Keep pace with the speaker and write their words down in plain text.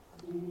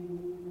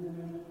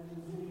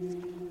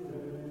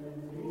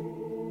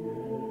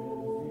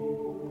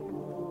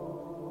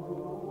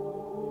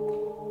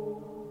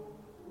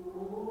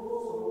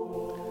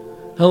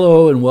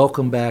Hello and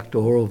welcome back to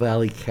Oro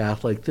Valley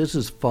Catholic. This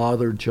is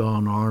Father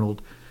John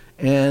Arnold,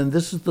 and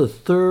this is the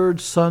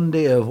third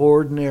Sunday of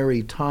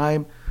Ordinary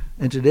Time,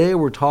 and today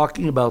we're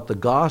talking about the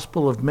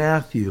Gospel of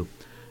Matthew.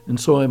 And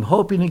so I'm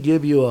hoping to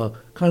give you a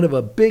kind of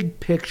a big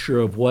picture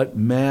of what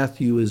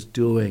Matthew is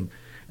doing,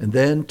 and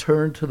then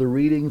turn to the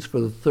readings for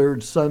the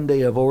third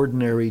Sunday of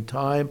Ordinary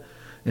Time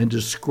and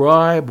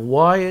describe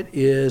why it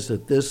is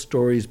that this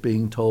story is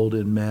being told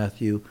in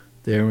Matthew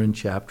there in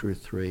chapter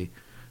 3.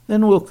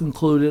 Then we'll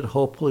conclude it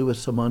hopefully with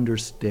some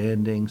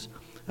understandings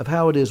of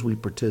how it is we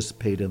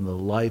participate in the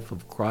life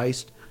of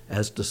Christ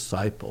as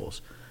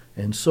disciples.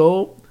 And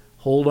so,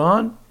 hold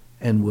on,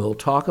 and we'll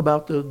talk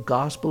about the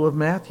Gospel of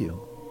Matthew.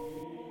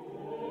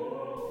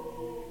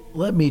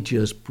 Let me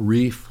just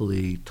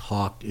briefly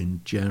talk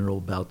in general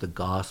about the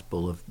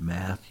Gospel of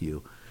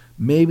Matthew.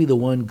 Maybe the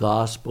one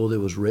Gospel that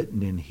was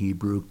written in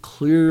Hebrew,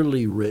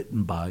 clearly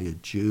written by a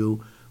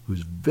Jew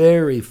who's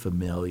very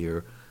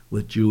familiar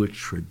with Jewish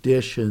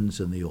traditions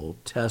in the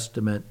Old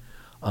Testament.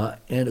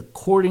 And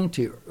according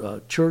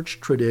to church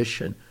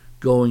tradition,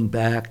 going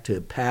back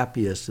to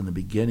Papias in the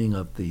beginning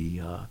of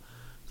the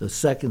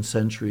 2nd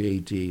century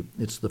AD,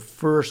 it's the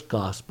first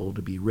gospel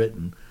to be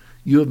written.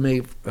 You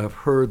may have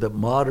heard that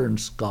modern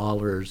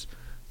scholars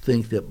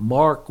think that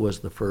Mark was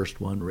the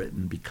first one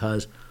written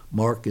because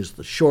Mark is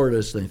the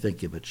shortest. They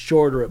think if it's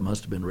shorter, it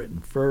must have been written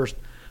first.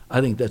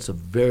 I think that's a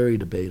very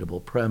debatable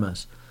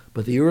premise.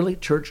 But the early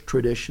church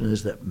tradition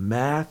is that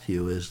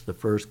Matthew is the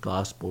first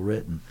gospel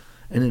written.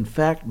 And in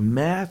fact,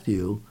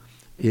 Matthew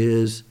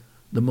is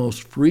the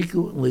most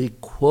frequently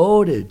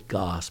quoted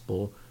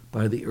gospel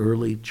by the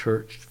early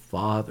church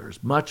fathers,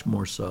 much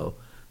more so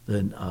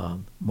than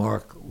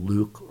Mark,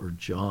 Luke, or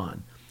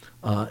John.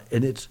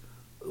 And it's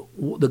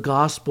the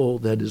gospel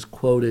that is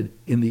quoted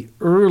in the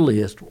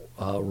earliest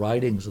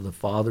writings of the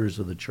fathers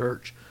of the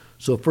church.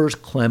 So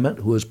first Clement,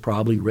 who was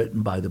probably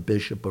written by the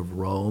Bishop of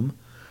Rome,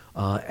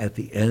 at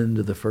the end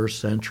of the first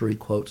century,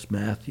 quotes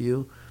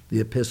Matthew. The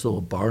Epistle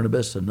of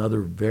Barnabas,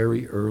 another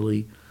very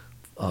early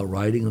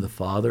writing of the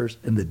fathers.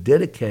 And the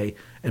Didache,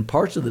 and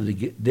parts of the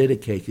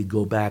Didache could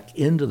go back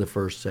into the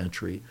first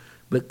century,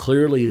 but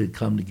clearly it had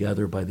come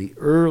together by the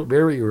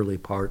very early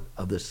part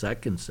of the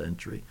 2nd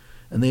century.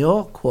 And they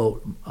all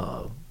quote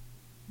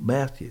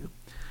Matthew.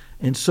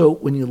 And so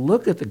when you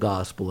look at the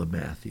Gospel of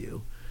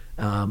Matthew,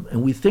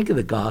 and we think of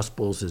the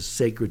Gospels as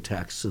sacred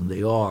texts, and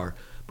they are,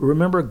 but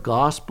remember,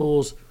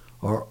 Gospels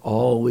are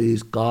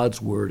always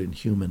God's word in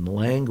human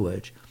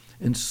language.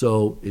 And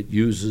so it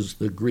uses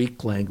the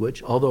Greek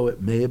language, although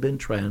it may have been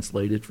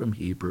translated from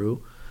Hebrew.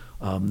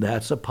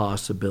 That's a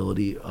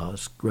possibility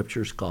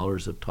Scripture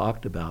scholars have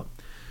talked about.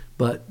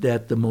 But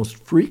that the most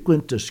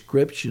frequent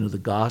description of the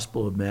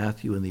Gospel of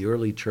Matthew in the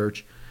early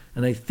church,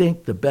 and I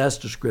think the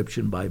best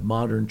description by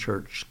modern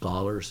church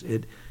scholars,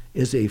 it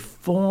is a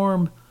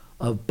form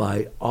of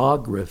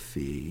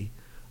biography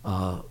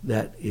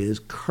that is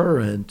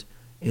current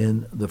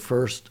in the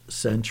 1st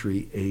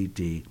century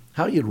AD.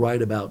 How you'd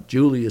write about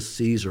Julius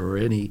Caesar or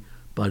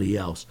anybody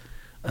else.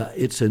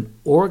 It's an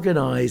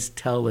organized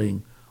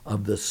telling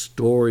of the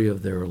story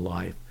of their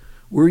life.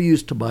 We're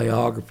used to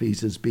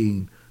biographies as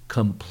being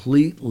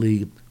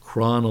completely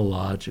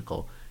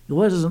chronological. It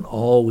wasn't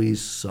always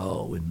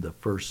so in the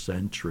 1st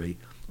century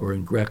or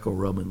in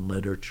Greco-Roman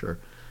literature.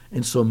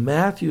 And so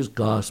Matthew's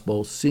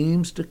gospel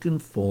seems to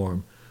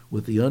conform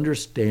with the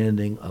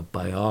understanding of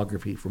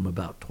biography from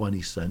about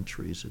 20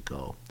 centuries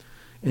ago.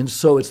 And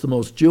so it's the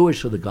most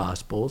Jewish of the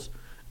Gospels.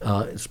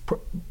 It's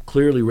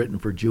clearly written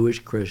for Jewish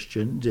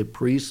Christians. It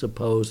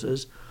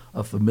presupposes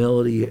a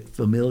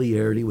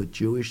familiarity with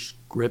Jewish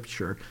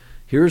scripture.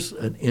 Here's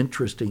an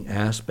interesting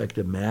aspect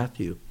of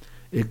Matthew.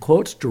 It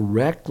quotes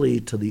directly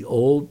to the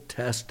Old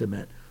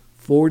Testament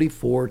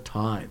 44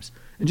 times.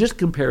 And just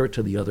compare it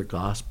to the other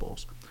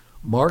Gospels.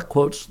 Mark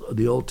quotes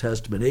the Old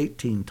Testament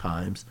 18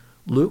 times,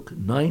 Luke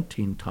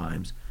 19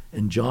 times,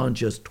 and John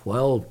just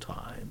 12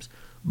 times.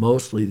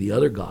 Mostly the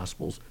other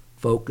Gospels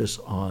focus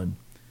on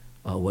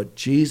what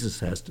Jesus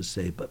has to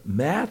say, but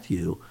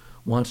Matthew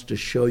wants to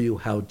show you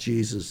how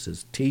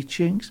Jesus'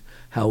 teachings,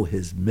 how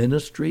his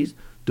ministries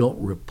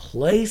don't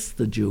replace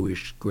the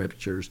Jewish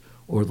scriptures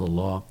or the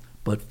law,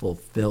 but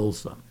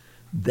fulfills them.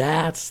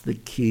 That's the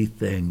key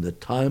thing. The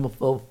time of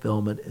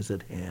fulfillment is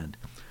at hand.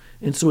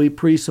 And so he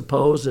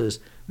presupposes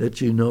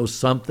that you know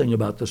something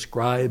about the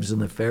scribes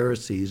and the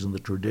Pharisees and the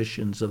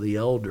traditions of the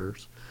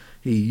elders.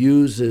 He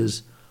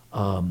uses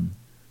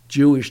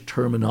Jewish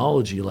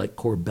terminology like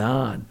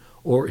korban,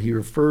 or he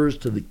refers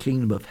to the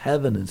kingdom of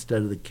heaven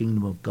instead of the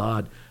kingdom of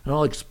God. And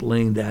I'll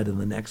explain that in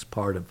the next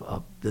part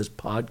of this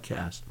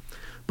podcast.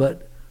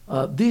 But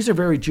these are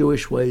very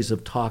Jewish ways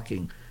of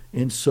talking.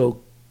 And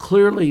so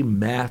clearly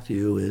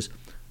Matthew is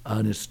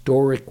an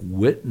historic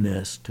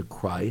witness to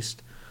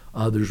Christ.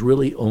 There's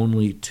really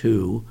only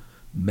two,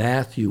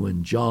 Matthew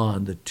and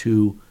John, the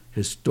two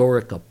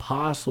historic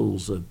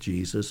apostles of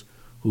Jesus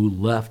who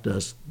left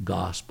us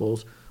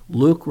Gospels.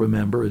 Luke,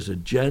 remember, is a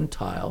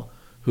Gentile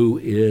who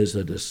is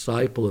a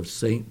disciple of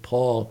St.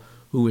 Paul,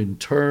 who in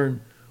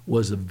turn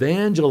was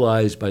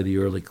evangelized by the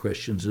early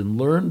Christians and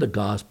learned the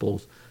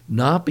Gospels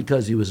not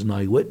because he was an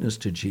eyewitness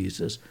to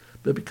Jesus,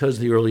 but because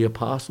the early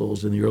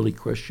apostles and the early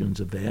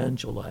Christians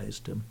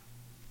evangelized him.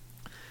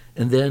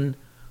 And then,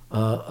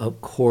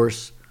 of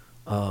course,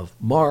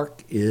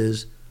 Mark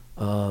is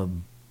a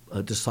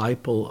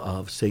disciple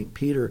of St.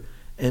 Peter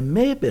and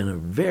may have been a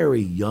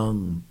very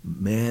young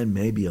man,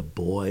 maybe a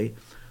boy,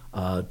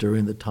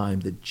 during the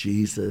time that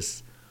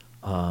Jesus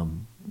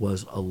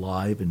was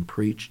alive and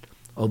preached,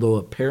 although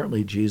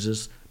apparently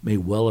Jesus may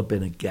well have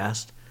been a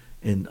guest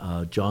in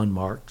John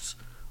Mark's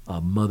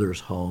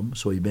mother's home,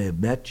 so he may have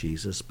met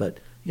Jesus, but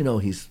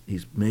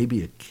he's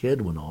maybe a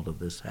kid when all of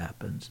this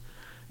happens.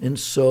 And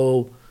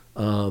so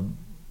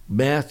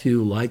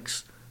Matthew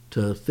likes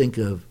to think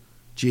of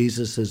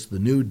Jesus as the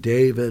new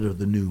David or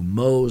the new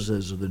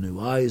Moses or the new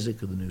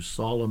Isaac or the new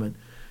Solomon.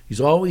 He's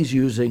always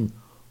using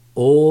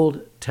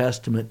Old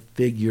Testament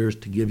figures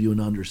to give you an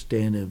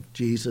understanding of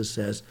Jesus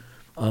as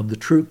the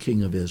true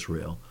King of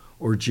Israel,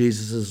 or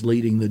Jesus is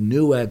leading the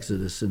new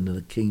Exodus into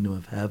the kingdom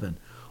of heaven,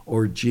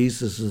 or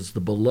Jesus is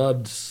the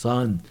beloved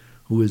Son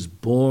who is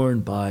born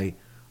by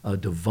a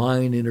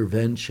divine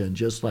intervention,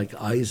 just like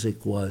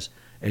Isaac was,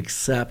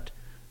 except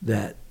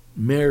that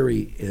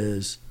Mary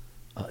is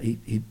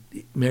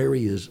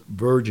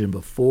virgin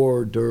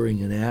before,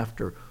 during, and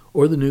after,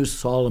 or the new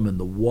Solomon,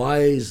 the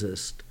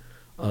wisest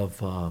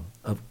of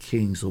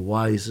kings, the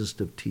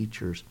wisest of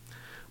teachers.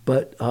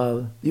 But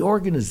the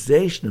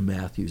organization of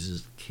Matthew's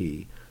is the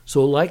key.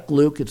 So like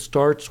Luke, it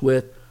starts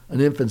with an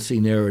infancy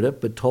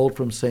narrative, but told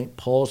from St.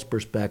 Paul's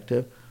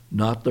perspective,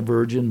 not the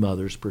Virgin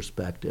Mother's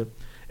perspective.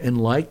 And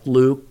like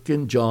Luke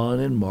and John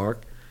and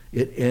Mark,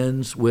 it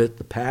ends with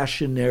the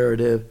passion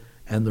narrative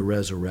and the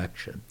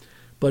resurrection.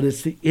 But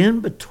it's the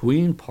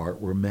in-between part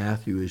where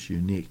Matthew is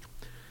unique.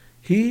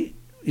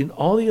 In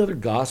all the other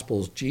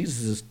Gospels,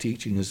 Jesus'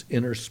 teaching is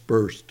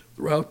interspersed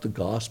throughout the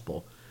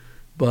Gospel.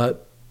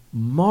 But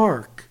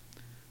Mark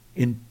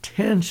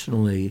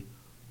intentionally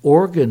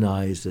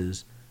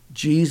organizes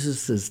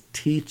Jesus'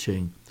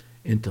 teaching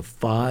into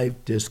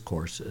 5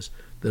 discourses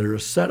that are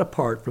set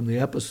apart from the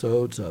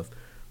episodes of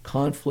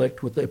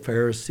conflict with the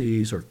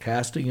Pharisees or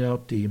casting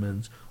out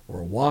demons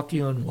or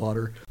walking on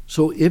water.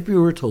 So if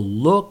you were to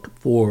look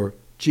for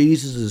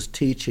Jesus'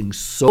 teaching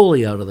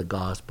solely out of the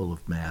Gospel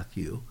of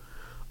Matthew,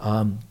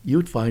 you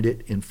would find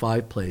it in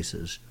 5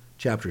 places.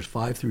 Chapters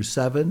 5 through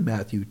 7,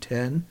 Matthew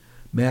 10,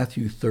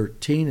 Matthew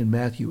 13, and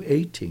Matthew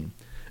 18,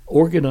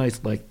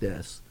 organized like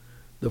this.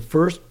 The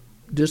first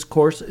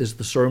discourse is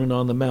the Sermon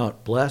on the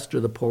Mount, blessed are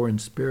the poor in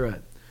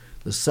spirit.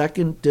 The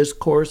second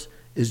discourse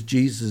is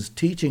Jesus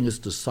teaching his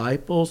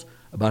disciples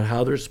about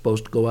how they're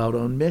supposed to go out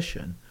on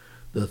mission.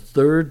 The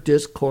third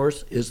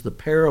discourse is the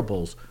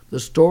parables, the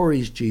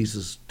stories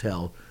Jesus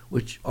tells,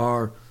 which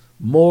are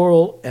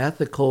moral,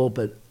 ethical,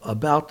 but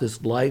about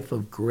this life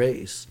of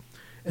grace.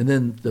 And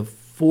then the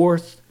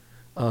fourth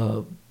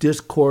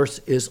discourse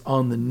is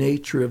on the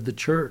nature of the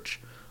church.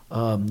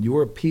 You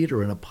are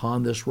Peter, and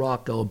upon this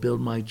rock I will build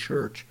my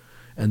church,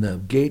 and the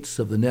gates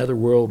of the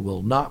netherworld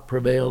will not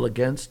prevail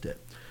against it.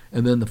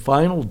 And then the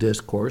final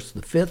discourse,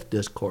 the fifth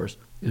discourse,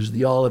 is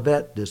the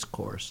Olivet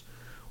discourse.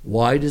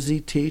 Why does he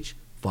teach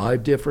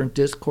 5 different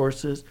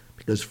discourses?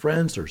 Because,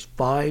 friends, there's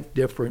 5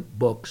 different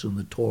books in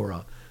the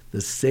Torah,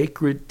 the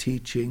sacred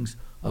teachings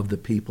of the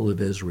people of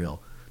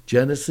Israel: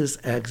 Genesis,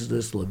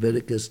 Exodus,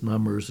 Leviticus,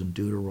 Numbers, and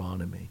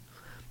Deuteronomy.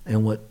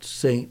 And what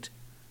St.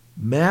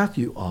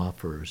 Matthew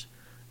offers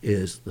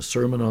is the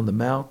Sermon on the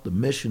Mount, the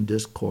mission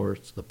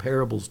discourse, the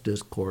parables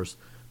discourse,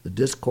 the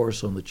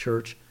discourse on the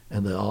church,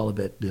 and the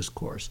Olivet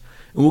discourse.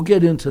 And we'll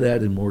get into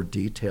that in more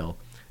detail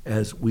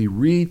as we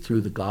read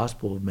through the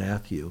Gospel of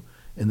Matthew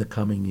in the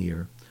coming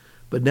year.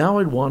 But now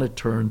I'd want to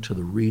turn to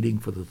the reading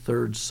for the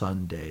third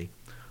Sunday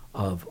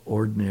of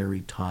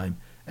Ordinary Time,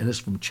 and it's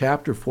from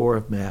chapter 4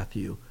 of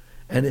Matthew.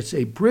 And it's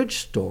a bridge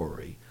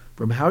story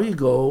from how you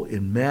go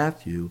in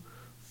Matthew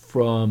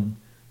from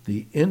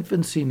the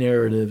infancy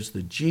narratives,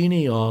 the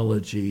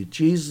genealogy,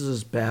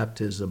 Jesus'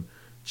 baptism,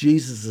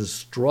 Jesus'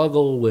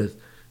 struggle with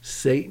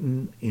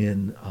Satan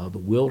in the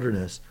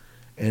wilderness,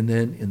 and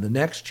then in the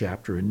next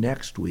chapter and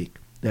next week,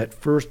 that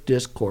first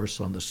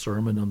discourse on the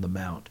Sermon on the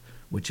Mount,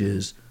 which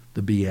is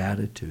the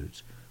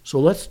Beatitudes. So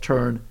let's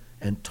turn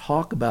and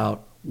talk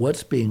about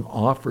what's being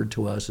offered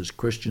to us as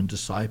Christian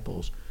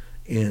disciples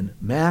in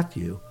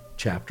Matthew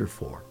chapter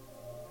 4.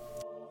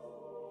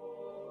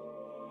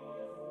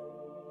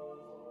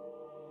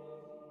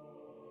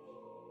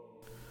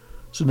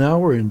 So now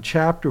we're in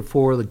chapter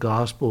 4 of the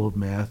Gospel of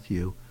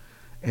Matthew,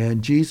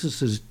 and Jesus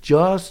has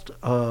just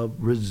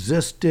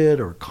resisted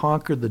or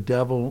conquered the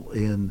devil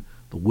in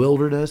the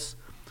wilderness,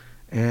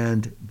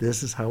 and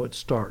this is how it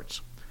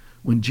starts.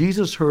 When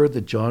Jesus heard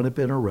that John had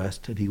been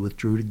arrested, he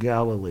withdrew to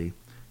Galilee.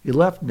 He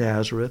left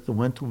Nazareth and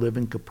went to live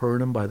in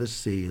Capernaum by the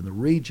sea, in the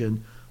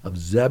region of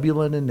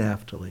Zebulun and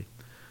Naphtali,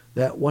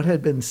 that what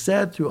had been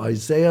said through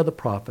Isaiah the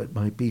prophet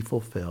might be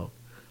fulfilled.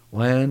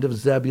 Land of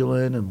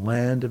Zebulun and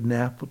land of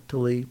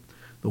Naphtali,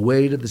 the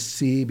way to the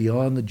sea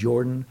beyond the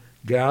Jordan,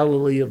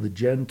 Galilee of the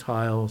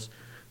Gentiles.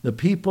 The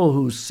people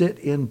who sit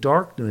in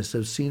darkness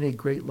have seen a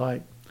great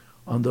light.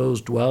 On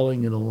those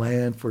dwelling in a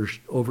land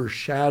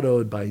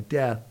overshadowed by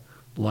death,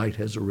 light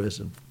has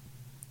arisen.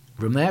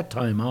 From that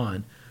time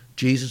on,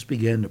 Jesus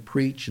began to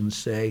preach and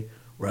say,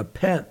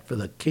 "Repent, for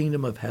the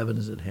kingdom of heaven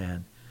is at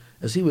hand."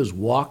 As he was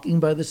walking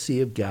by the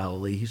Sea of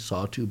Galilee, he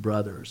saw two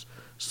brothers,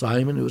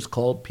 Simon, who was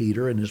called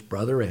Peter, and his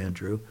brother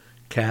Andrew,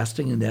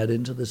 casting a net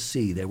into the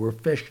sea. They were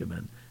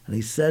fishermen. And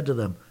he said to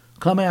them,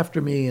 "Come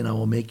after me, and I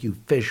will make you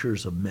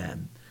fishers of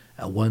men."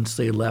 At once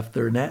they left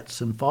their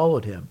nets and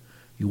followed him.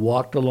 He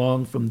walked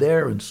along from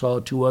there and saw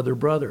two other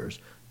brothers,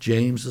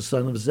 James the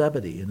son of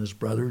Zebedee and his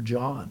brother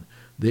John.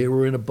 They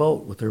were in a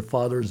boat with their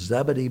father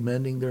Zebedee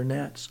mending their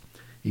nets.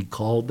 He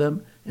called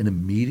them, and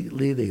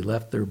immediately they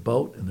left their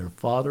boat and their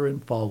father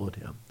and followed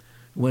him.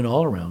 He went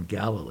all around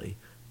Galilee,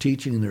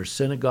 teaching in their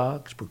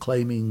synagogues,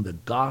 proclaiming the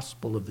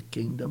gospel of the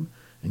kingdom,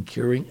 and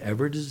curing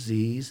every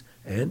disease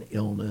and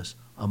illness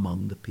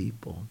among the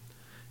people.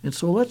 And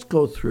so let's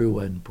go through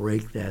and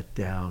break that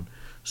down.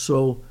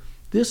 So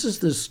this is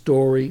the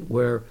story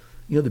where,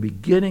 the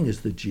beginning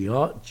is the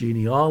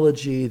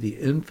genealogy, the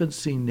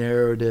infancy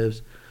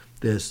narratives.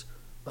 This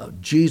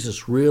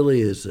Jesus really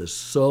is a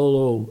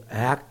solo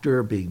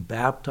actor being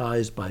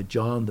baptized by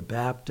John the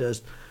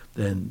Baptist,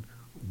 then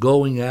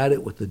going at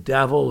it with the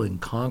devil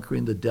and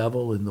conquering the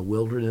devil in the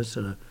wilderness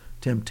and a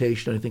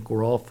temptation I think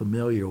we're all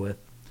familiar with.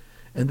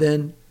 And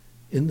then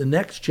in the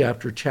next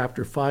chapter,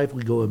 chapter 5,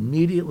 we go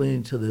immediately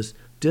into this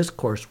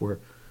discourse where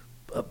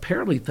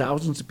apparently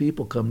thousands of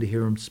people come to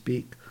hear him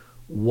speak.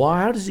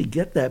 How does he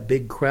get that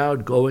big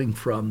crowd going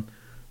from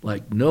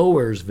like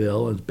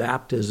Nowheresville and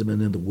baptism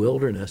and in the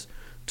wilderness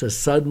to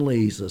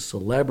suddenly he's a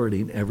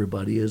celebrity and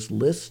everybody is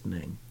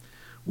listening?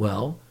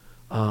 Well,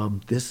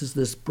 this is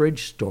this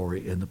bridge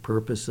story and the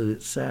purpose that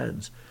it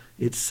says.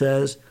 It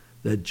says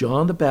that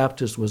John the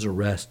Baptist was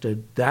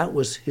arrested. That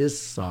was his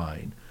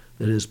sign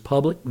that his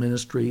public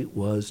ministry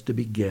was to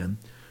begin.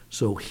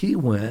 So he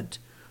went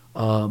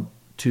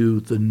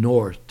to the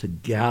north, to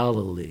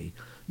Galilee.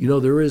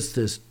 There is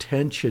this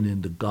tension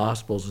in the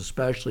Gospels,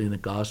 especially in the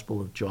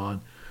Gospel of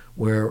John,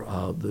 where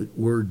the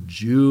word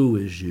Jew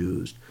is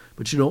used.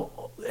 But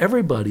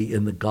everybody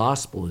in the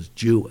Gospel is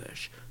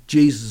Jewish.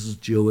 Jesus is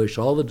Jewish.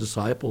 All the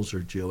disciples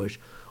are Jewish.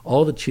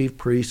 All the chief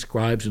priests,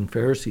 scribes, and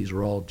Pharisees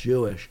are all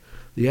Jewish.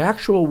 The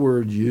actual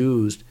word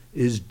used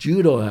is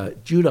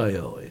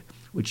Judaioi,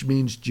 which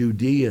means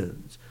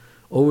Judeans.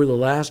 Over the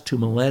last 2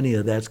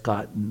 millennia, that's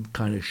gotten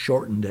kind of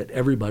shortened that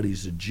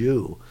everybody's a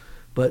Jew.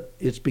 But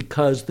it's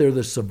because they're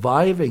the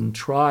surviving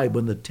tribe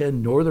when the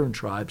 10 northern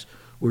tribes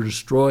were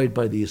destroyed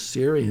by the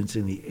Assyrians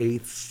in the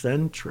 8th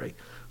century.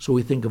 So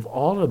we think of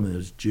all of them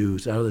as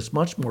Jews out of this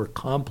much more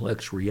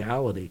complex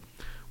reality,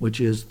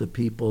 which is the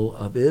people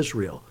of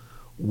Israel.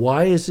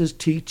 Why is his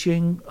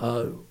teaching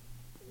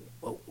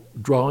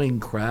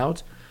drawing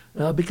crowds?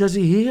 Because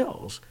he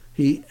heals.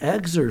 He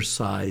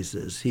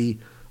exercises. He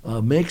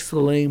makes the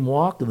lame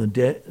walk and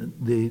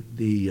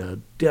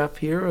the deaf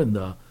hear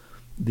and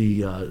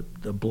the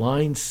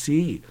blind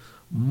see.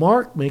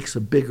 Mark makes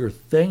a bigger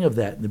thing of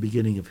that in the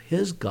beginning of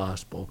his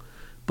gospel,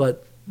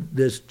 but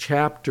this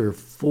chapter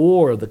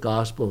 4 of the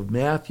Gospel of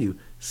Matthew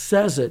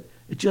says it.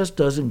 It just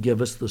doesn't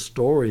give us the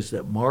stories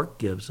that Mark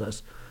gives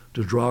us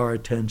to draw our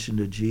attention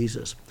to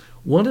Jesus.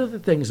 One of the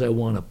things I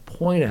want to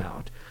point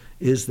out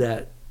is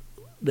that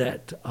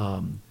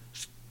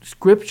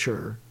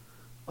scripture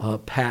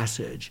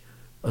passage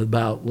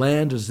about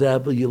land of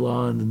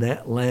Zebulun,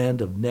 the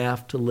land of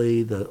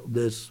Naphtali,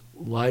 this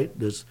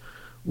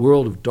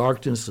world of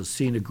darkness has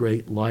seen a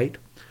great light.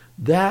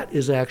 That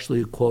is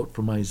actually a quote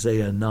from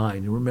Isaiah 9.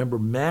 And remember,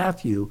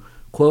 Matthew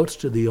quotes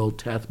to the Old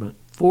Testament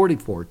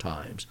 44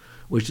 times,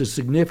 which is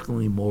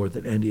significantly more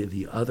than any of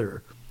the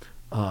other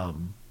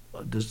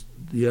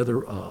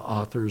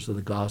authors of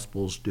the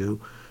Gospels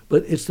do.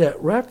 But it's that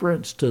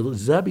reference to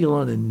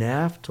Zebulun and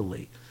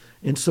Naphtali.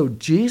 And so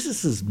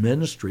Jesus'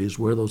 ministry is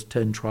where those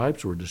 10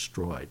 tribes were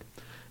destroyed.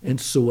 And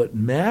so what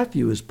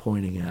Matthew is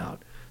pointing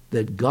out,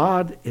 that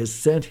God has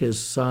sent his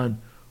son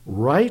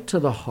right to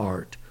the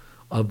heart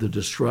of the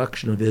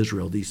destruction of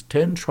Israel, these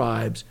 10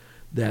 tribes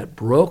that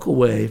broke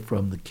away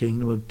from the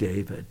kingdom of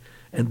David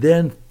and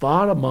then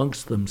fought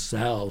amongst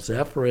themselves,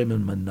 Ephraim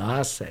and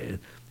Manasseh.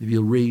 If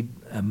you read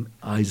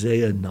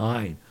Isaiah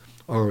 9,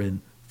 are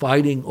in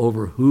fighting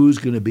over who's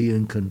going to be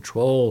in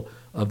control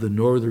of the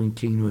northern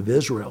kingdom of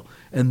Israel.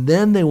 And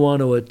then they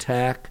want to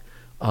attack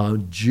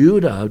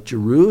Judah,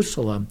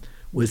 Jerusalem,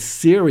 with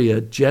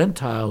Syria,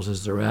 Gentiles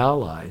as their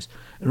allies.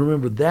 And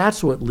remember,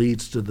 that's what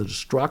leads to the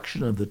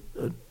destruction of the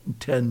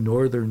 10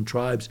 northern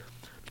tribes,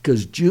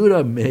 because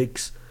Judah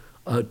makes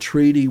a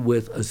treaty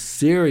with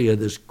Assyria,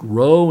 this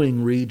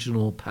growing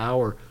regional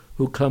power,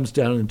 who comes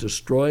down and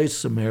destroys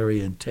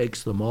Samaria and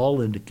takes them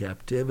all into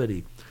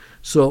captivity.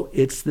 So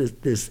it's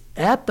this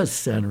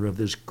epicenter of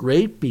this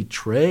great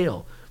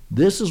betrayal.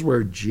 This is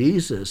where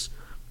Jesus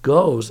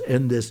goes,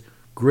 and this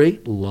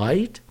great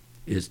light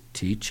is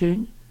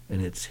teaching,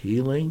 and it's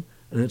healing,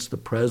 and it's the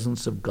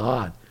presence of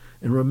God.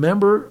 And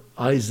remember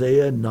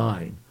Isaiah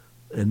 9,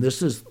 and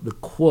this is the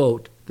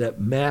quote that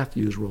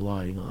Matthew is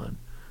relying on.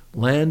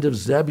 Land of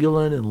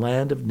Zebulun and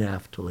land of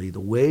Naphtali, the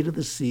way to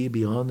the sea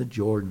beyond the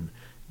Jordan,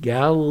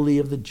 Galilee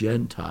of the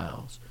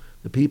Gentiles.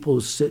 The people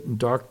who sit in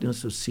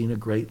darkness have seen a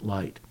great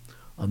light.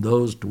 On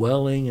those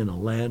dwelling in a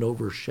land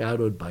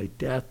overshadowed by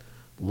death,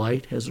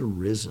 light has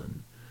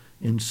arisen.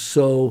 And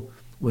so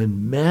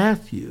when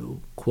Matthew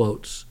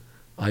quotes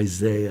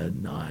Isaiah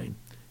 9,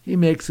 he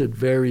makes it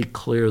very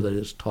clear that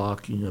it's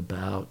talking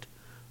about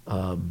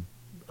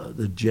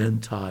the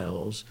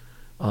Gentiles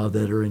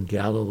that are in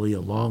Galilee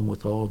along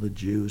with all the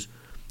Jews.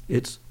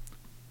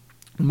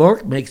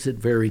 Mark makes it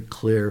very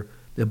clear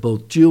that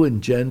both Jew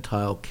and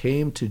Gentile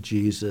came to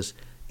Jesus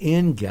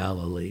in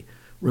Galilee.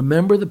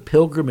 Remember, the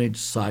pilgrimage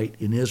site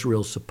in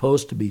Israel is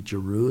supposed to be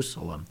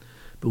Jerusalem.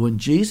 But when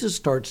Jesus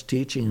starts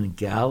teaching in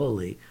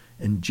Galilee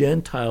and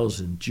Gentiles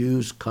and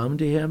Jews come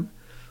to him,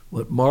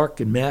 what Mark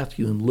and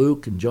Matthew and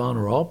Luke and John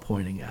are all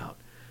pointing out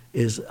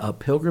is a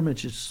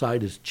pilgrimage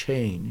site is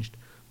changed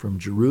from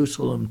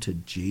Jerusalem to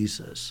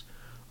Jesus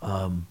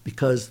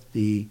because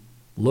the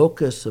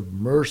locus of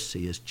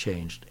mercy is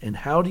changed. And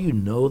how do you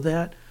know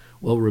that?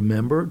 Well,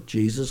 remember,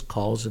 Jesus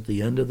calls at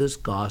the end of this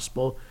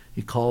gospel,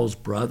 he calls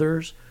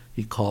brothers,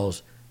 he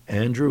calls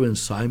Andrew and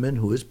Simon,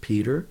 who is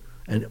Peter,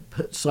 and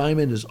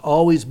Simon is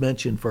always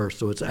mentioned first,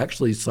 so it's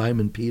actually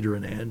Simon, Peter,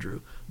 and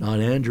Andrew, not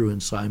Andrew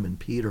and Simon,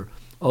 Peter,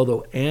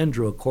 although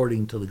Andrew,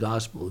 according to the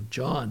Gospel of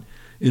John,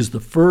 is the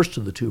first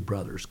of the two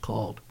brothers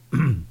called.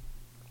 And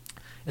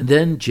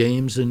then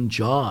James and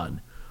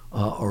John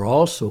are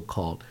also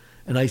called.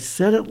 And I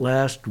said it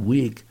last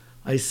week,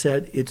 I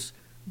said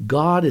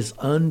God is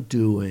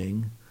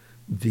undoing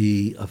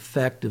the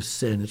effect of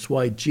sin. It's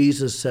why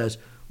Jesus says,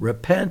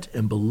 repent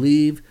and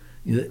believe,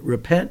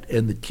 repent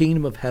and the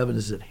kingdom of heaven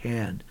is at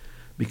hand.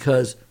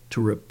 Because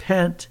to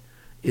repent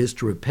is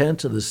to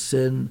repent of the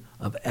sin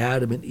of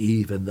Adam and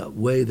Eve and the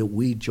way that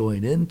we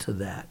join into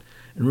that.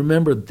 And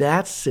remember,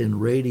 that sin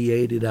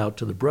radiated out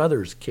to the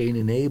brothers, Cain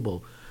and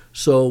Abel.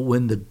 So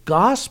when the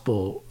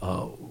gospel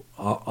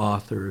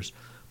authors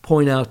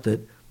point out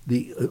that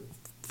the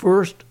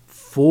first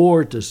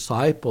 4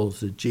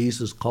 disciples that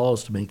Jesus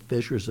calls to make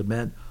fishers of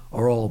men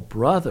are all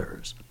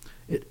brothers,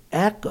 it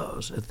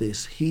echoes at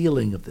this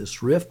healing of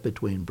this rift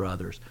between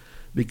brothers,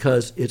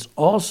 because it's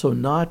also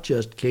not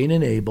just Cain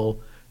and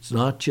Abel, it's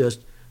not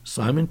just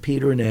Simon,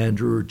 Peter, and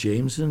Andrew, or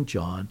James and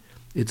John.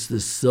 It's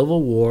this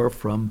civil war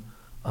from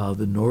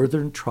the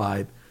northern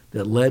tribe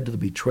that led to the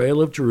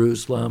betrayal of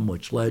Jerusalem,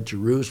 which led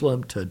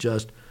Jerusalem to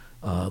just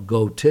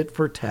go tit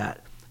for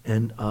tat,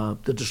 and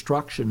the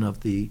destruction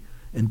of the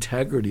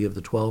integrity of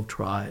the 12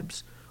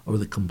 tribes, or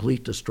the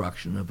complete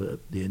destruction of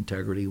the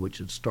integrity which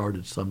had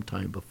started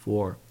sometime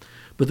before.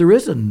 But there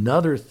is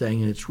another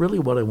thing, and it's really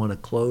what I want to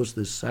close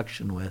this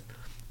section with,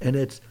 and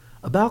it's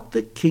about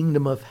the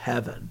kingdom of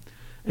heaven.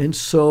 And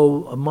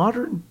so a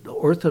modern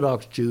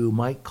Orthodox Jew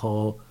might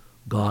call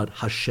God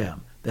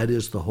Hashem, that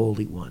is the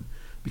Holy One,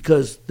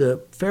 because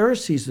the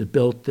Pharisees had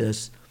built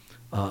this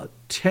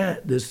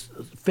this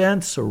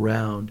fence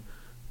around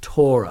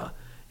Torah.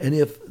 And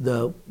if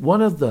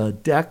one of the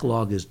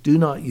Decalogue is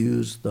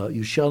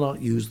you shall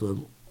not use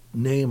the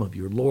name of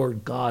your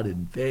Lord God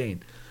in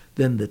vain,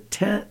 then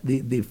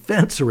the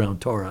fence around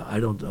Torah, I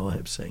don't know why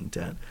I'm saying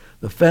tent,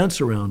 the fence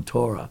around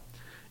Torah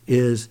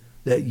is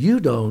that you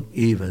don't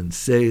even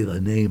say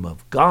the name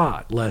of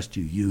God lest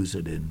you use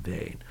it in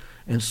vain.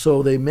 And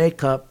so they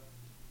make up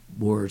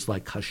words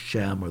like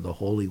Hashem or the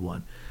Holy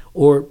One,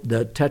 or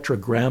the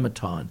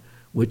Tetragrammaton,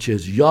 which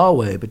is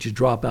Yahweh, but you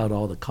drop out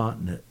all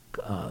the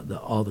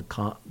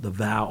the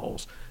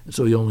vowels, and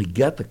so you only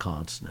get the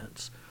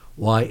consonants.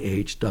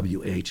 YH,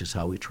 WH is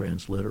how we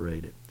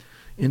transliterate it.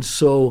 And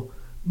so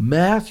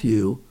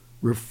Matthew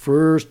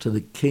refers to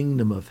the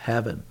kingdom of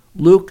heaven.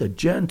 Luke, a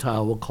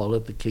Gentile, will call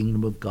it the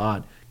kingdom of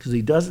God, because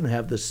he doesn't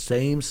have the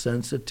same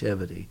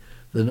sensitivity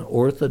that an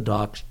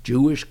Orthodox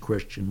Jewish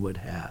Christian would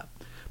have.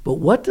 But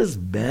what does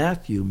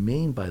Matthew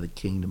mean by the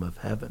kingdom of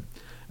heaven?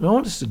 And I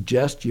want to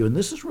suggest to you, and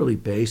this is really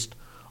based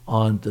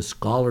on the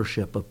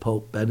scholarship of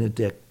Pope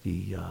Benedict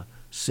the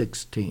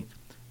 16th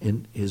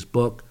in his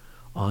book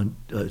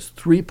his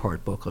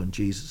 3-part book on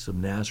Jesus of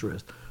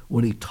Nazareth,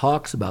 when he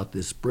talks about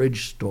this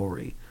bridge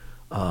story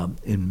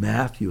in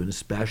Matthew and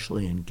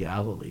especially in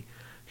Galilee.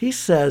 He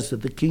says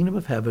that the kingdom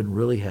of heaven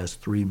really has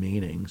 3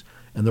 meanings,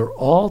 and they're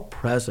all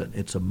present.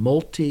 It's a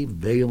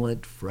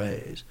multivalent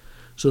phrase.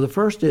 So the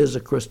first is a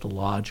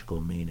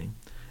Christological meaning,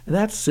 and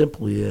that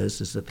simply is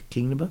that the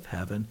kingdom of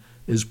heaven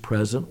is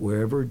present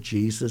wherever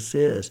Jesus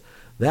is.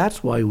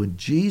 That's why when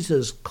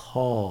Jesus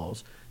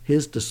calls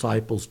his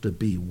disciples to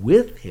be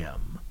with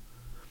him,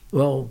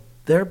 well,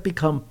 they're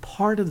become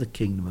part of the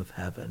kingdom of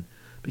heaven,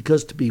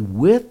 because to be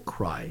with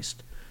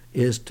Christ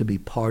is to be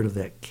part of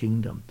that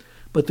kingdom.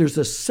 But there's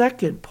a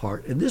second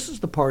part, and this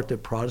is the part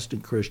that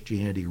Protestant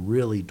Christianity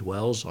really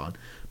dwells on,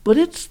 but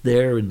it's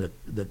there in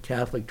the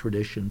Catholic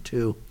tradition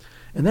too,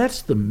 and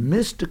that's the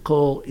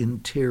mystical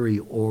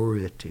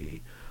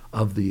interiority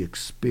of the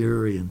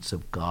experience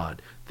of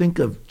God. Think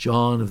of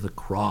John of the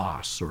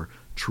Cross, or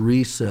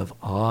Teresa of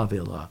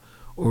Avila,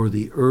 or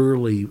the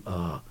early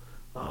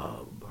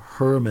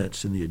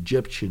hermits in the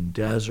Egyptian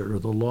desert or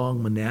the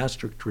long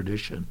monastic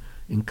tradition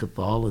in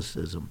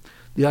Catholicism.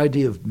 The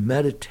idea of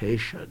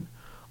meditation,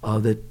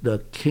 that the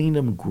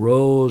kingdom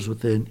grows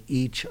within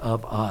each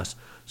of us.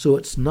 So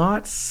it's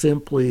not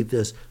simply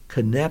this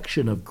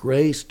connection of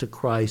grace to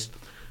Christ,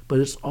 but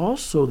it's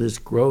also this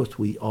growth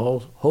we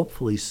all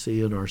hopefully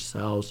see in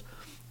ourselves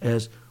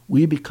as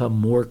we become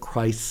more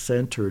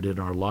Christ-centered in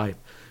our life.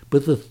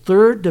 But the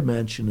third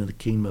dimension of the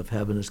kingdom of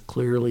heaven is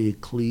clearly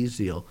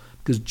ecclesial,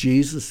 because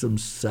Jesus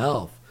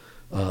himself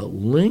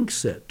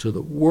links it to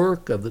the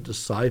work of the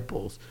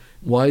disciples.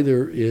 Why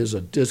there is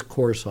a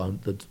discourse on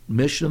the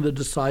mission of the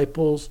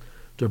disciples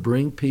to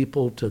bring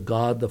people to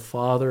God the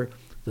Father,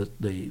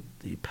 the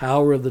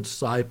power of the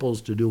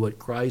disciples to do what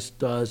Christ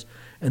does,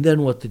 and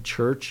then what the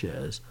church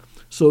is.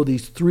 So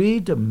these three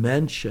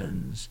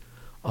dimensions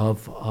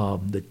of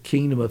the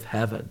kingdom of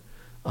heaven,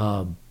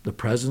 the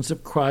presence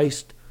of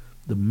Christ,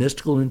 the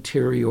mystical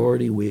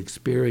interiority we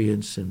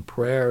experience in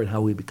prayer and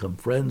how we become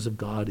friends of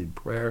God in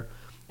prayer,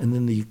 and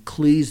then the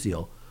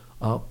ecclesial,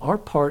 our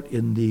part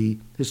in the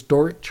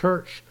historic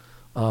church,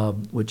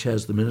 which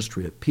has the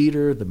ministry of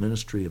Peter, the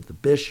ministry of the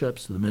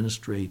bishops, the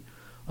ministry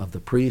of the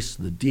priests,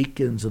 the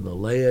deacons, and the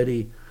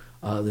laity,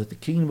 that the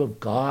kingdom of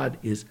God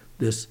is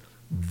this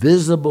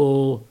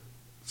visible,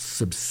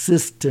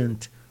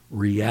 subsistent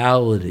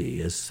reality,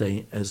 as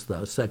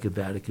the Second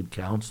Vatican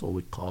Council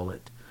would call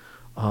it,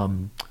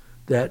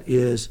 that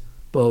is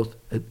both,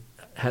 it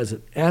has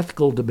an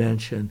ethical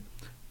dimension,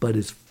 but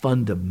is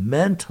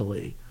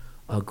fundamentally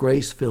a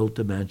grace-filled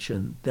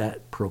dimension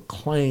that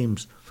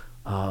proclaims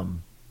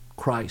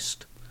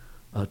Christ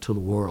to the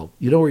world.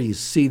 You know where you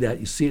see that?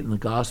 You see it in the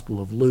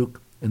Gospel of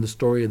Luke, in the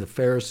story of the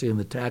Pharisee and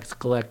the tax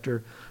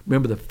collector.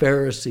 Remember, the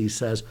Pharisee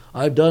says,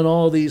 I've done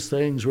all these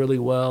things really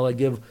well. I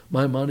give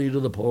my money to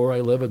the poor.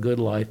 I live a good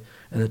life.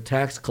 And the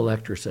tax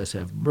collector says,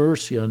 have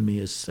mercy on me,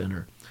 a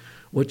sinner.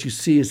 What you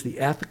see is the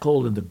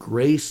ethical and the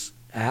grace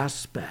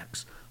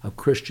aspects of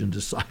Christian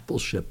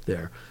discipleship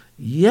there.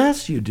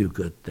 Yes, you do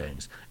good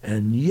things.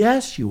 And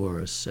yes, you are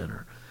a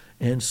sinner.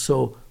 And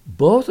so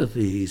both of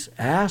these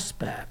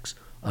aspects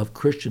of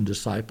Christian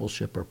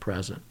discipleship are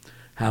present.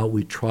 How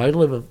we try to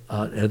live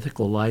an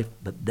ethical life,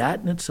 but that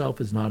in itself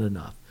is not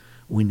enough.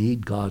 We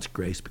need God's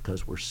grace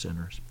because we're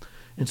sinners.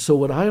 And so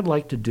what I'd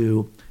like to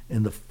do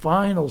in the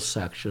final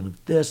section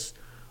of this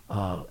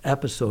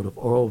episode of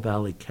Oro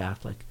Valley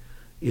Catholic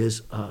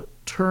is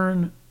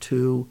turn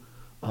to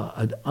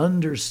an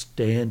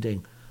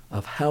understanding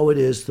of how it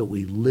is that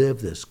we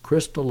live this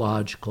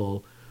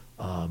Christological,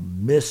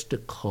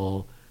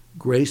 mystical,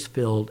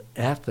 grace-filled,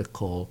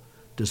 ethical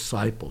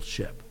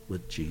discipleship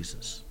with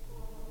Jesus.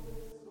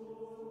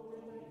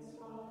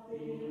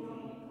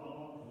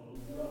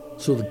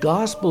 So the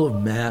Gospel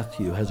of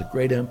Matthew has a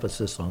great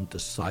emphasis on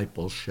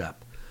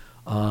discipleship,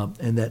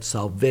 and that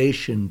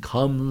salvation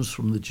comes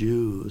from the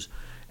Jews,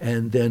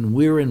 and then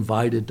we're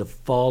invited to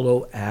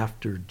follow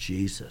after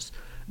Jesus.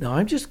 Now,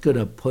 I'm just going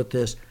to put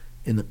this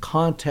in the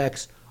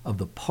context of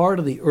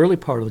the early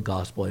part of the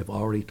Gospel I've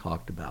already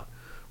talked about.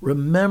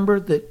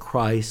 Remember that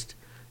Christ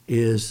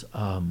is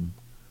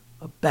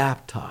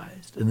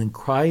baptized, and then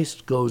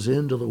Christ goes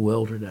into the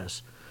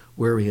wilderness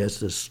where he has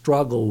this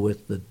struggle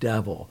with the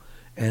devil.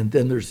 And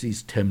then there's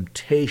these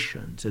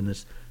temptations, and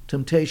it's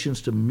temptations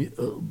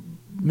to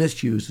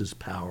misuse his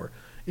power.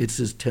 It's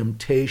this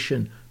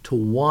temptation to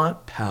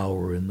want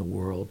power in the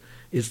world.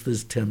 It's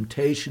this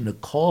temptation to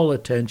call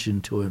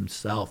attention to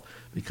himself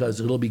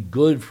because it'll be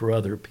good for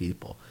other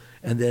people.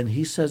 And then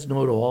he says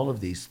no to all of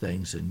these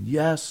things, and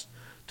yes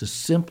to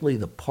simply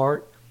the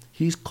part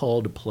he's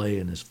called to play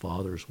in his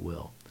Father's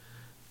will.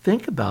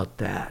 Think about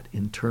that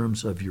in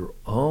terms of your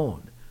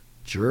own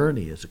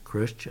journey as a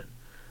Christian.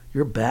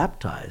 You're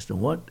baptized,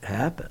 and what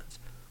happens?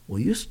 Well,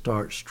 you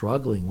start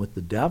struggling with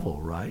the devil,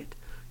 right?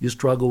 You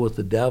struggle with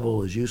the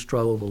devil as you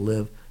struggle to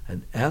live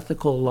an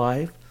ethical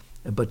life,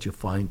 but you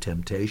find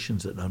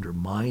temptations that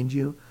undermine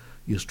you.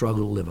 You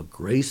struggle to live a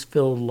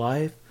grace-filled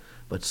life,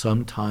 but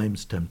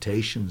sometimes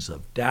temptations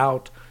of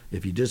doubt.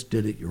 If you just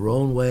did it your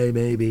own way,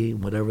 maybe,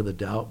 whatever the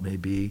doubt may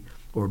be,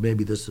 or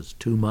maybe this is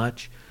too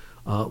much,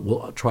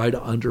 will try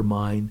to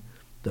undermine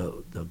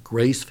the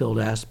grace-filled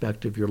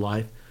aspect of your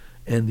life.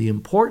 And the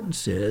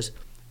importance is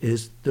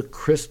the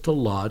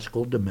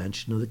Christological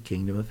dimension of the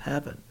kingdom of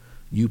heaven.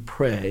 You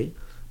pray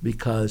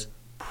because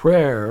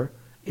prayer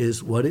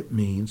is what it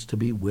means to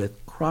be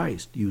with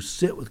Christ. You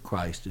sit with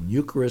Christ in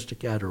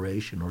Eucharistic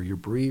adoration or your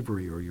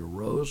breviary or your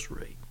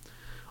rosary.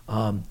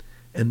 And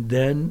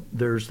then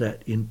there's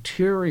that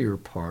interior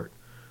part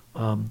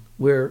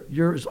where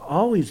there's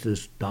always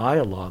this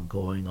dialogue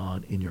going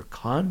on in your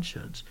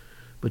conscience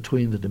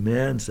between the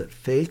demands that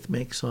faith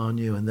makes on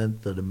you and then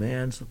the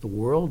demands that the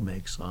world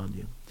makes on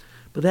you.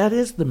 But that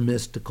is the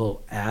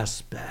mystical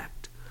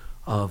aspect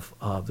of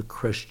the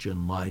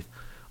Christian life.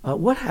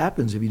 What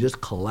happens if you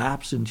just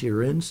collapse into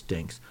your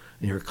instincts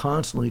and you're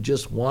constantly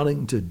just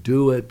wanting to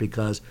do it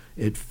because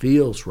it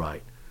feels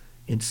right?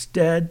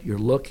 Instead, you're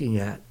looking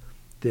at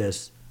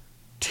this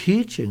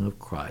teaching of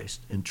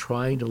Christ and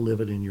trying to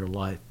live it in your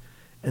life.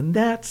 And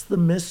that's the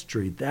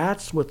mystery.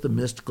 That's what the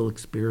mystical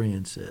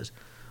experience is.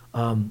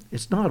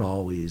 It's not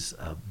always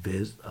a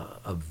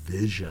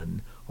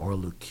vision or a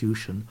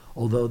locution,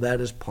 although that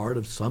is part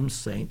of some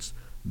saints'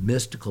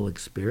 mystical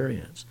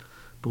experience.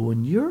 But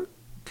when you're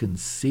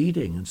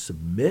conceding and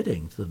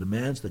submitting to the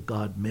demands that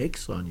God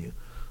makes on you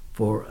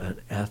for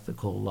an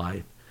ethical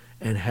life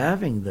and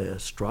having the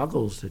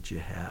struggles that you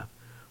have,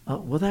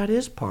 well, that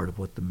is part of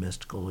what the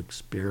mystical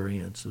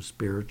experience of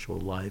spiritual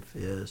life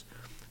is.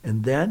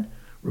 And then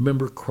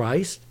remember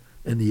Christ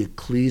and the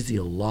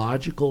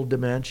ecclesiological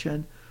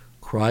dimension.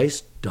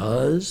 Christ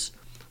does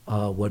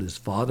what his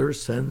Father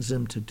sends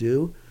him to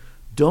do.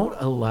 Don't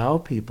allow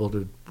people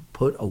to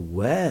put a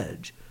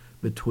wedge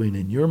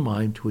in your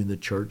mind, between the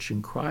church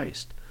and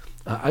Christ.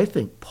 I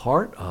think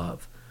part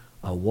of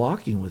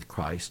walking with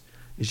Christ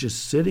is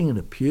just sitting in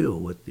a pew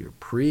with your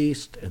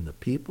priest and the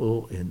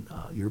people in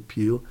your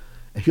pew.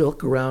 And you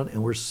look around,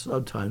 and we're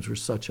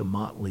such a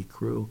motley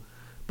crew.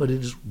 But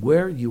it is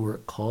where you are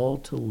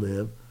called to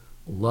live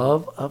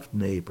love of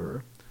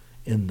neighbor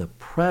in the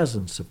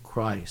presence of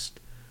Christ.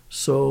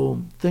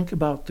 So think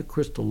about the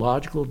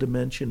Christological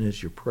dimension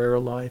as your prayer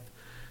life,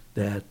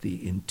 that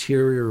the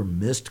interior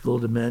mystical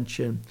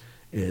dimension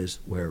is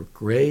where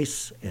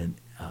grace and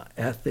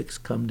ethics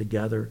come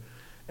together.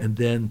 And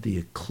then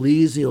the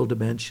ecclesial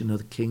dimension of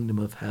the kingdom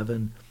of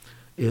heaven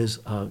is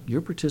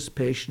your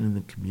participation in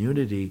the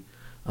community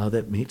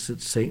that meets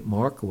at St.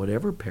 Mark or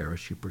whatever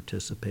parish you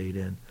participate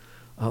in,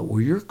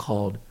 where you're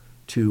called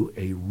to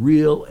a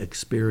real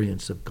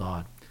experience of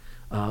God.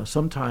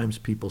 Sometimes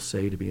people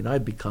say to me, and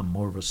I've become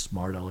more of a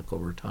smart aleck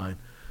over time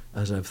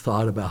as I've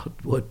thought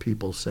about what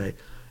people say,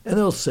 and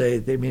they'll say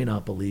they may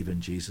not believe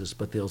in Jesus,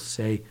 but they'll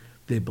say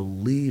they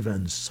believe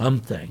in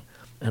something.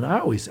 And I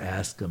always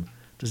ask them,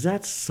 does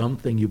that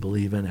something you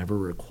believe in ever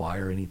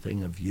require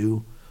anything of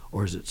you?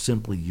 Or is it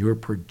simply your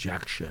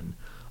projection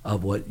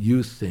of what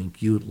you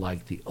think you'd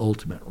like the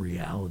ultimate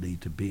reality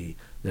to be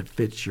that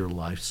fits your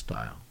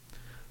lifestyle?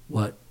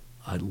 What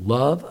I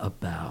love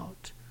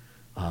about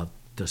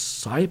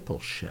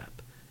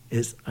discipleship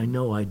is I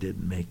know I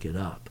didn't make it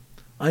up.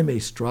 I may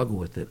struggle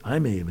with it. I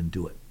may even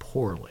do it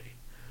poorly.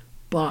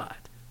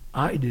 But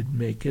I didn't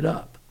make it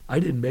up. I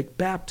didn't make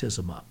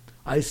baptism up.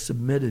 I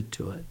submitted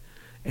to it.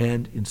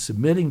 And in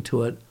submitting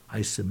to it,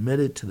 I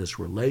submitted to this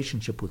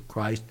relationship with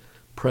Christ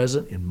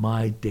present in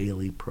my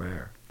daily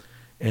prayer.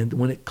 And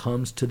when it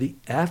comes to the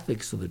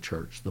ethics of the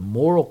church, the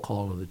moral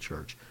call of the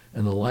church,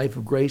 and the life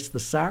of grace,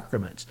 the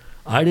sacraments,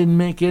 I didn't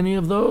make any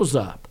of those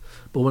up.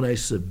 But when I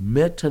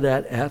submit to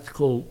that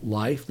ethical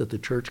life that the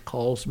church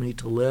calls me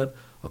to live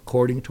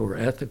according to her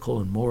ethical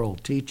and moral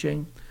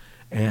teaching,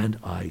 and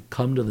I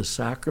come to the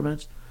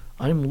sacraments,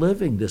 I'm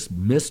living this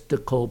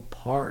mystical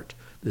part,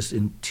 this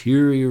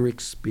interior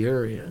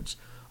experience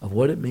of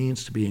what it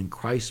means to be in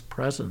Christ's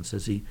presence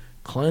as he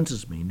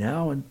cleanses me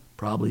now, and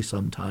probably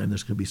sometime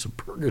there's going to be some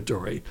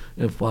purgatory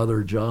in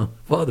Father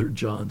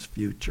John's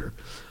future.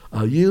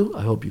 I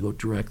hope you go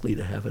directly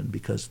to heaven,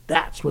 because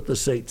that's what the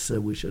saints said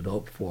we should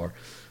hope for.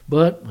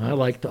 But I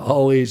like to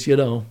always,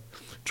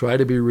 try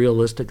to be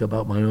realistic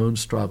about my own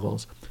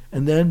struggles.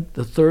 And then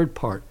the third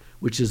part,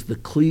 which is the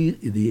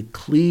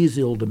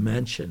ecclesial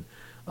dimension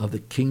of the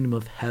kingdom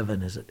of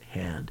heaven is at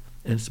hand.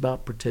 And it's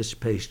about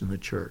participation in the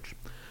church.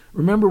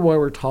 Remember why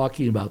we're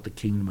talking about the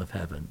kingdom of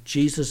heaven.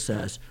 Jesus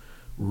says,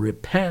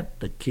 repent,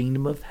 the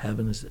kingdom of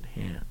heaven is at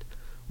hand.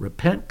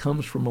 Repent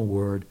comes from a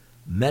word,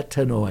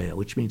 metanoia,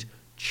 which means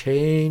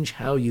change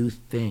how you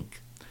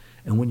think.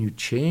 And when you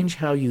change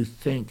how you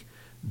think,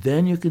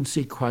 then you can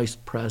see Christ's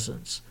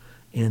presence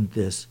in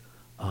this,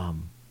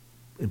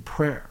 in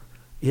prayer.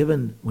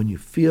 Even when you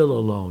feel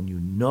alone, you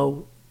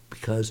know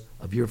because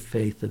of your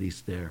faith that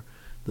he's there.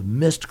 The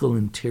mystical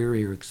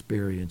interior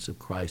experience of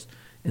Christ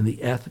in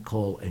the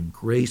ethical and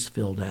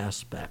grace-filled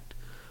aspect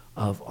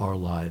of our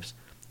lives.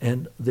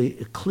 And the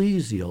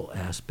ecclesial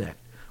aspect,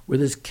 where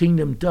this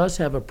kingdom does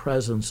have a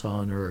presence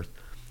on earth,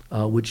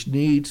 which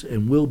needs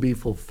and will be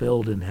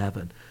fulfilled in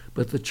heaven.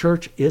 But the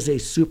church is a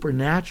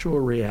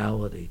supernatural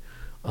reality,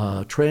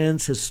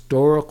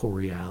 trans-historical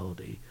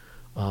reality,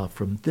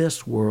 from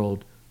this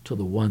world to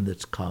the one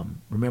that's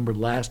come. Remember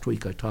last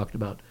week I talked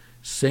about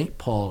St.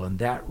 Paul and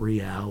that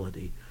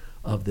reality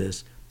of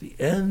this, the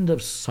end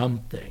of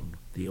something,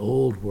 the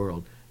old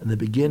world, and the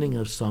beginning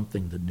of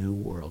something, the new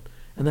world.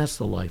 And that's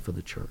the life of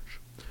the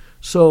church.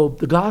 So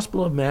the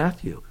Gospel of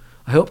Matthew,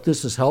 I hope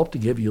this has helped to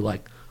give you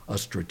like a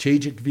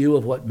strategic view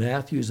of what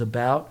Matthew's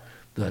about,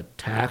 the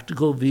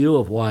tactical view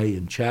of why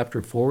in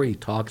chapter 4 he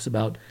talks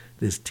about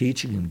this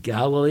teaching in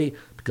Galilee,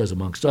 because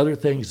amongst other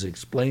things it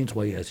explains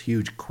why he has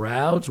huge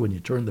crowds when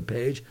you turn the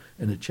page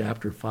into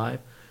chapter 5,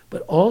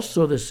 but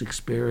also this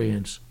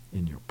experience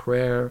in your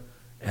prayer,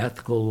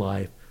 ethical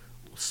life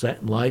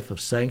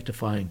of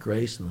sanctifying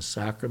grace and the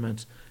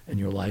sacraments, and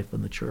your life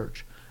in the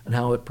church, and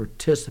how it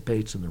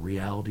participates in the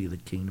reality of the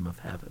kingdom of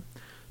heaven.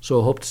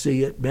 So I hope to see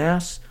you at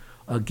Mass.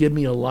 Give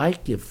me a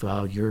like if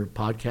your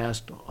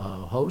podcast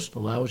host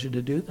allows you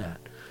to do that.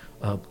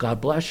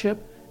 God bless you,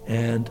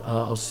 and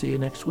I'll see you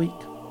next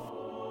week.